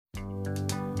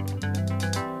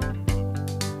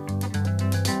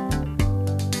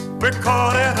We're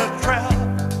caught in a trap.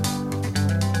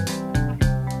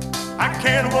 I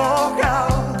can't walk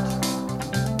out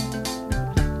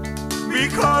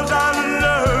because I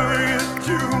love you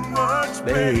too much,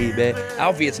 baby.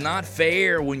 Alfie, it's not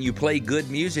fair when you play good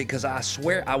music because I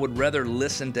swear I would rather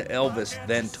listen to Elvis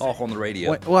than talk on the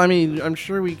radio. Well, I mean, I'm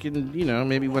sure we can,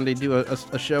 maybe one day do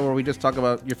a show where we just talk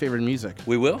about your favorite music.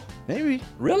 We will? Maybe.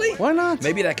 Really? Why not?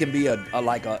 Maybe that can be a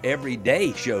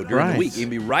everyday show during the week. It can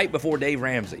be right before Dave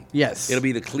Ramsey. Yes. It'll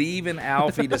be the Cleve and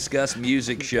Alfie Discuss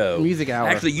Music show. Music hour.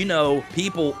 Actually,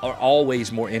 people are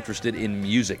always more interested in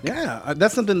music. Yeah,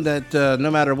 that's something that no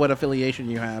matter what affiliation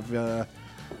you have,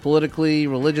 politically,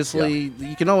 religiously,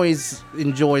 you can always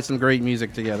enjoy some great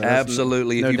music together. There's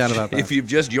Absolutely. No doubt about that. If you've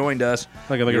just joined us,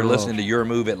 you're listening to Your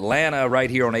Move Atlanta right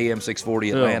here on AM 640,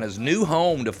 Atlanta's new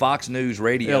home to Fox News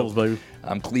Radio.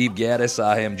 I'm Cleve Gaddis.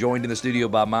 I am joined in the studio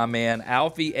by my man,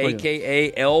 Alfie,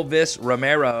 a.k.a. Elvis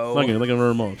Romero. Thank you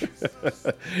very much.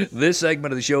 This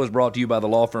segment of the show is brought to you by the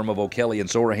law firm of O'Kelly and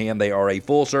Sorahan. They are a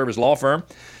full-service law firm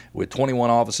with 21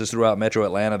 offices throughout Metro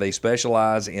Atlanta. They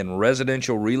specialize in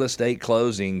residential real estate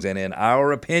closings, and in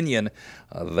our opinion,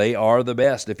 they are the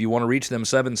best. If you want to reach them,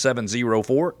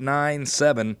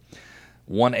 770-497-1880,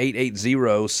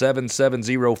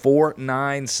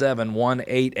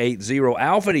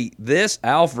 770-497-1880.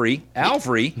 Alfie.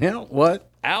 Yeah, what?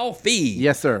 Alfie.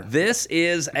 Yes, sir. This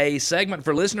is a segment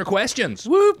for listener questions.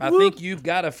 Whoop, I whoop. think you've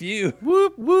got a few.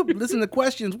 Whoop, whoop. Listen to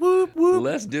questions. Whoop, whoop.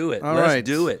 Let's do it. All Let's right.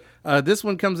 do it. This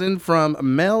one comes in from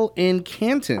Mel in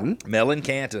Canton. Mel in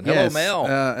Canton. Hello, Yes, Mel.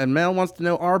 And Mel wants to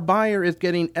know, our buyer is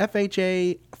getting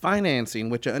FHA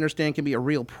financing, which I understand can be a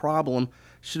real problem.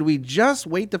 Should we just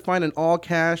wait to find an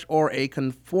all-cash or a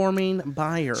conforming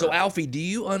buyer? So, Alfie, do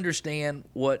you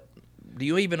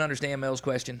even understand Mel's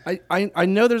question? I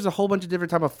know there's a whole bunch of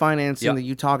different type of financing that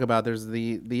you talk about. There's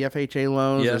the FHA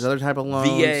loans. Yes. There's other type of loans.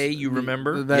 VA, you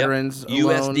remember? The veterans Yep.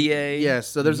 loan. USDA. Yes,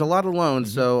 so there's a lot of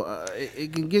loans. So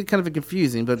it can get kind of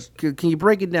confusing. But can you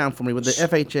break it down for me with the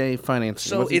FHA financing?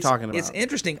 So What's he talking about? It's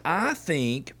interesting. I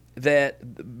think that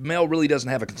Mel really doesn't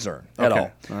have a concern at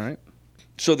all. All right.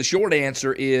 So the short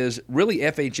answer is really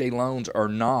FHA loans are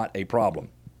not a problem.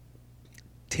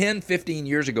 10, 15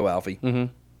 years ago, Alfie.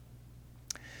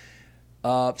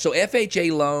 So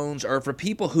FHA loans are for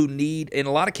people who need, in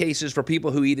a lot of cases, for people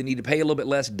who either need to pay a little bit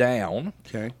less down,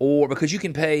 or because you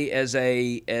can pay as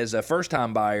a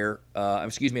first-time buyer,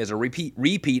 as a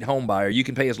repeat home buyer, you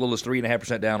can pay as little as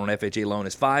 3.5% down on an FHA loan.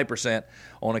 It's 5%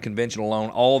 on a conventional loan,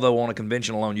 although on a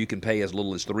conventional loan you can pay as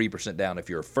little as 3% down if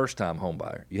you're a first-time home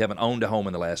buyer. You haven't owned a home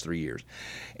in the last 3 years.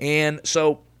 And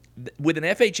so with an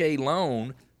FHA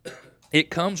loan, it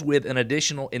comes with an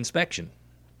additional inspection.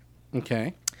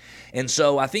 Okay. And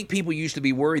so I think people used to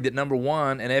be worried that, number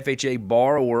one, an FHA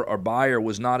borrower or buyer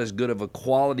was not as good of a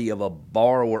quality of a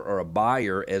borrower or a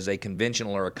buyer as a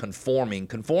conventional or a conforming.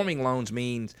 Conforming loan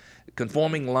means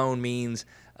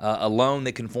a loan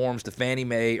that conforms to Fannie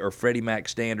Mae or Freddie Mac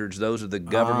standards. Those are the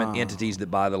government entities that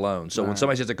buy the loan. So when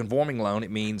somebody says a conforming loan,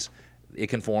 it means it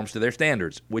conforms to their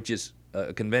standards, which is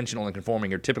conventional and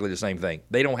conforming are typically the same thing.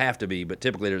 They don't have to be, but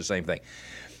typically they're the same thing.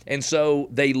 And so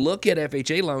they look at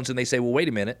FHA loans and they say, well, wait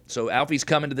a minute. So Alfie's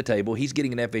coming to the table. He's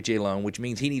getting an FHA loan, which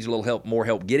means he needs a little more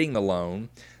help getting the loan.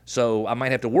 So I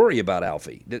might have to worry about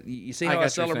Alfie. You see how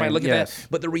a seller might look at that?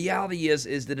 But the reality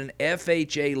is that an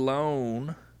FHA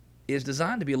loan is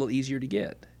designed to be a little easier to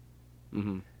get.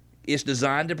 Mm-hmm. It's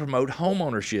designed to promote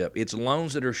homeownership. It's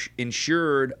loans that are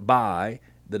insured by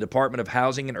the Department of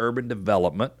Housing and Urban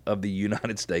Development of the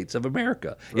United States of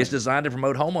America. Right. It's designed to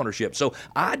promote homeownership. So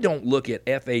I don't look at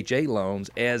FHA loans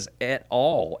as at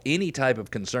all any type of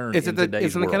concern in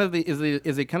today's world.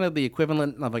 Is it kind of the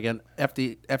equivalent of like an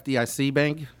FDIC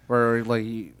bank where if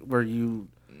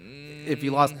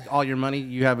you lost all your money,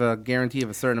 you have a guarantee of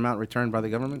a certain amount returned by the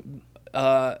government?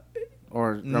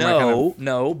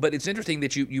 No, but it's interesting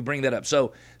that you bring that up.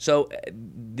 So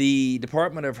the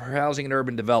Department of Housing and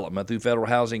Urban Development through Federal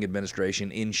Housing Administration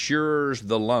insures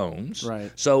the loans. Right.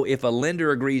 So if a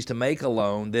lender agrees to make a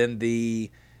loan, then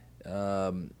the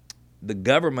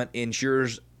government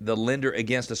insures the lender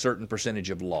against a certain percentage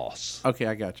of loss. Okay,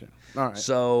 I got you. All right.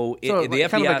 So the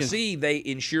FDIC, they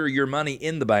insure your money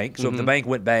in the bank. So if the bank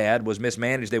went bad, was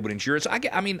mismanaged, they would insure it. So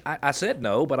I said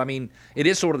no, but it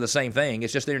is sort of the same thing.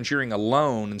 It's just they're insuring a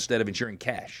loan instead of insuring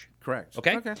cash. Correct.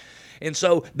 Okay. And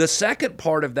so the second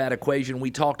part of that equation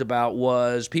we talked about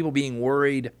was people being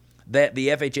worried that the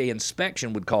FHA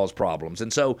inspection would cause problems.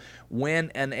 And so when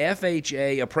an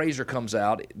FHA appraiser comes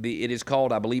out, it is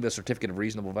called, I believe, a certificate of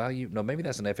reasonable value. No, maybe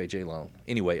that's an FHA loan.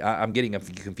 Anyway, I'm getting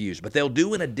confused. But they'll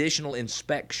do an additional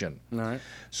inspection. All right.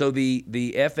 So the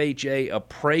FHA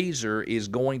appraiser is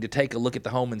going to take a look at the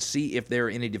home and see if there are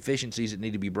any deficiencies that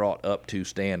need to be brought up to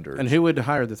standards. And who would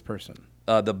hire this person?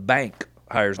 The bank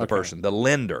hires the person, the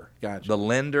lender. Gotcha. The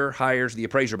lender hires the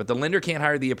appraiser, but the lender can't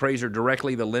hire the appraiser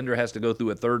directly. The lender has to go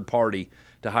through a third party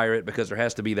to hire it because there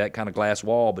has to be that kind of glass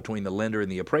wall between the lender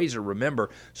and the appraiser,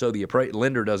 remember, so the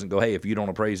lender doesn't go, hey, if you don't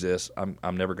appraise this,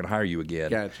 I'm never going to hire you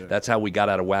again. Gotcha. That's how we got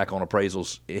out of whack on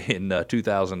appraisals in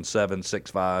 2007,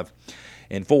 6, 5,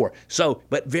 and 4. So,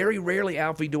 but very rarely,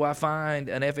 Alfie, do I find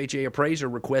an FHA appraiser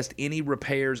request any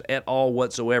repairs at all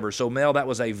whatsoever. So, Mel, that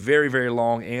was a very, very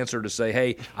long answer to say,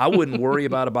 hey, I wouldn't worry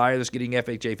about a buyer that's getting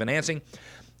FHA financing.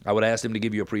 I would ask them to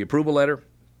give you a pre-approval letter.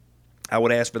 I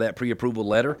would ask for that pre-approval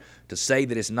letter to say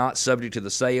that it's not subject to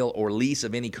the sale or lease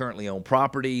of any currently owned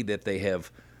property, that they have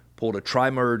pulled a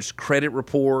tri-merged credit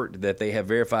report, that they have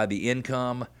verified the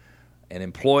income and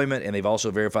employment, and they've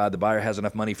also verified the buyer has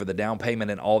enough money for the down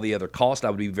payment and all the other costs. I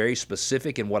would be very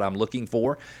specific in what I'm looking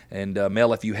for. And,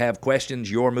 Mel, if you have questions,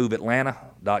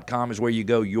 yourmoveatlanta.com is where you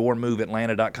go,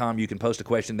 yourmoveatlanta.com. You can post a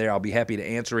question there. I'll be happy to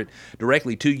answer it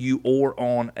directly to you or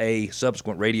on a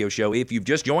subsequent radio show. If you've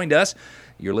just joined us,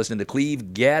 you're listening to Cleve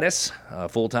Gaddis, a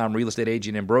full-time real estate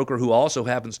agent and broker who also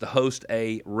happens to host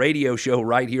a radio show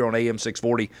right here on AM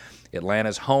 640,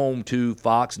 Atlanta's home to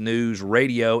Fox News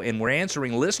Radio. And we're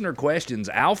answering listener questions.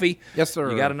 Alfie, Yes, sir.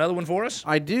 You got another one for us?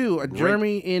 I do.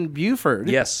 Jeremy in Buford.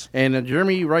 Yes. And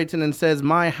Jeremy writes in and says,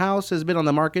 my house has been on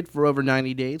the market for over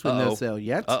 90 days with no sale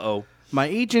yet. Uh-oh. My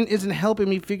agent isn't helping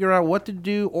me figure out what to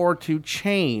do or to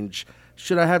change.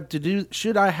 Should I have to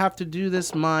do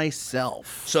this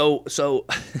myself? So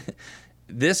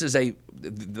this is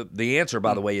the answer,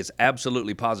 by the way, is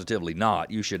absolutely positively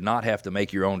not. You should not have to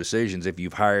make your own decisions if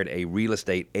you've hired a real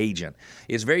estate agent.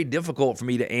 It's very difficult for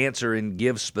me to answer and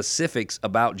give specifics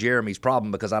about Jeremy's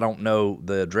problem because I don't know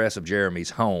the address of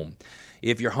Jeremy's home.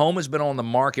 If your home has been on the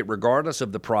market, regardless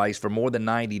of the price, for more than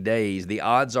 90 days, the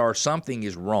odds are something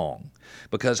is wrong,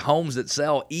 because homes that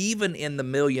sell even in the $1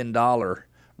 million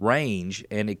range,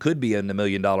 and it could be in the $1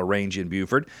 million range in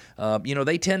Buford,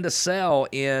 they tend to sell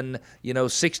in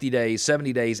 60 days,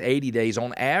 70 days, 80 days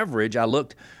on average. I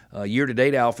looked year to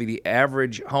date, Alfie. The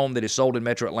average home that is sold in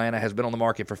Metro Atlanta has been on the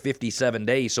market for 57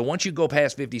 days. So once you go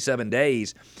past 57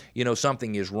 days,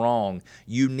 something is wrong.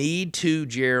 You need to,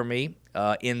 Jeremy,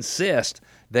 insist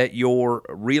that your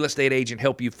real estate agent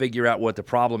help you figure out what the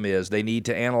problem is. They need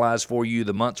to analyze for you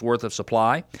the month's worth of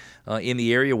supply in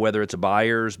the area, whether it's a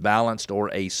buyer's, balanced,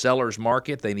 or a seller's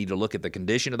market. They need to look at the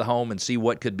condition of the home and see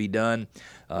what could be done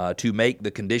to make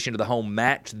the condition of the home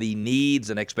match the needs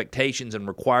and expectations and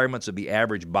requirements of the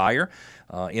average buyer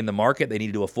in the market. They need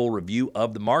to do a full review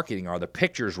of the marketing. Are the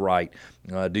pictures right?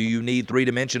 Do you need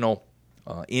three-dimensional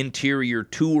interior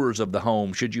tours of the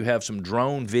home? Should you have some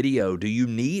drone video? Do you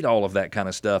need all of that kind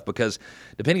of stuff? Because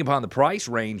depending upon the price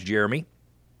range, Jeremy,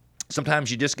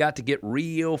 sometimes you just got to get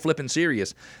real flipping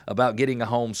serious about getting a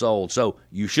home sold. So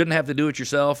you shouldn't have to do it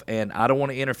yourself, and I don't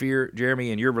want to interfere,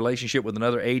 Jeremy, in your relationship with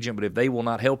another agent, but if they will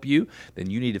not help you, then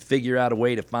you need to figure out a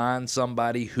way to find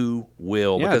somebody who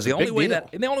will. Yeah, because it's the a only way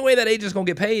big that agent's going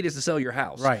to get paid is to sell your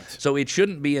house. Right. So it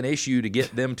shouldn't be an issue to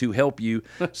get them to help you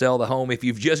sell the home. If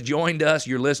you've just joined us,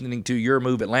 you're listening to Your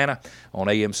Move Atlanta on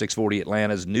AM 640,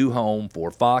 Atlanta's new home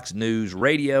for Fox News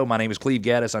Radio. My name is Cleve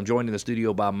Gaddis. I'm joined in the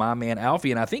studio by my man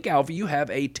Alfie, and I think, Alfie, you have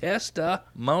a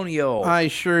testimonial. I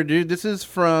sure do. This is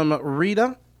from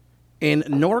Rita in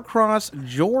Norcross,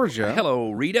 Georgia.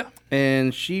 Hello, Rita.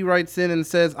 And she writes in and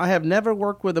says, I have never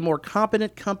worked with a more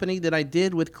competent company than I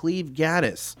did with Cleve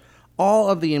Gaddis. All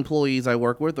of the employees I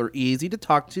work with are easy to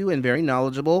talk to and very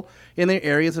knowledgeable in their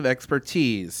areas of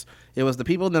expertise. It was the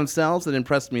people themselves that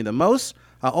impressed me the most.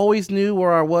 I always knew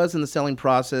where I was in the selling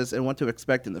process and what to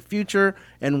expect in the future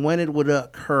and when it would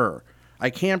occur. I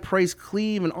can't praise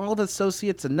Cleve and all the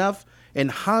associates enough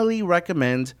and highly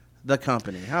recommend the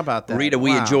company. How about that? Rita,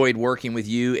 we Wow. enjoyed working with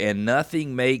you, and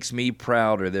nothing makes me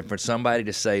prouder than for somebody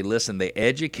to say, listen, they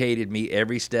educated me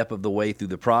every step of the way through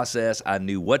the process. I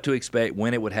knew what to expect,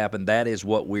 when it would happen. That is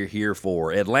what we're here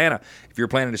for. Atlanta, if you're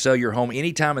planning to sell your home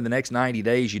anytime in the next 90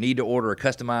 days, you need to order a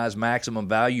customized maximum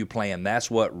value plan. That's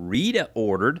what Rita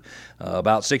ordered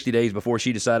about 60 days before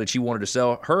she decided she wanted to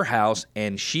sell her house,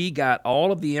 and she got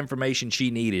all of the information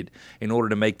she needed in order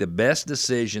to make the best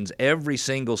decisions every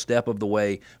single step of the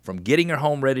way, from from getting her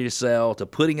home ready to sell to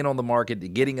putting it on the market to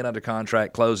getting it under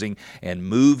contract, closing, and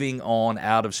moving on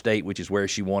out of state, which is where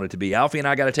she wanted to be. Alfie and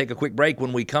I got to take a quick break.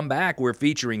 When we come back, we're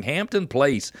featuring Hampton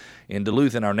Place in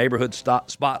Duluth in our neighborhood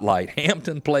spotlight.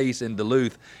 Hampton Place in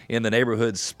Duluth in the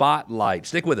neighborhood spotlight.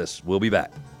 Stick with us. We'll be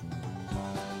back.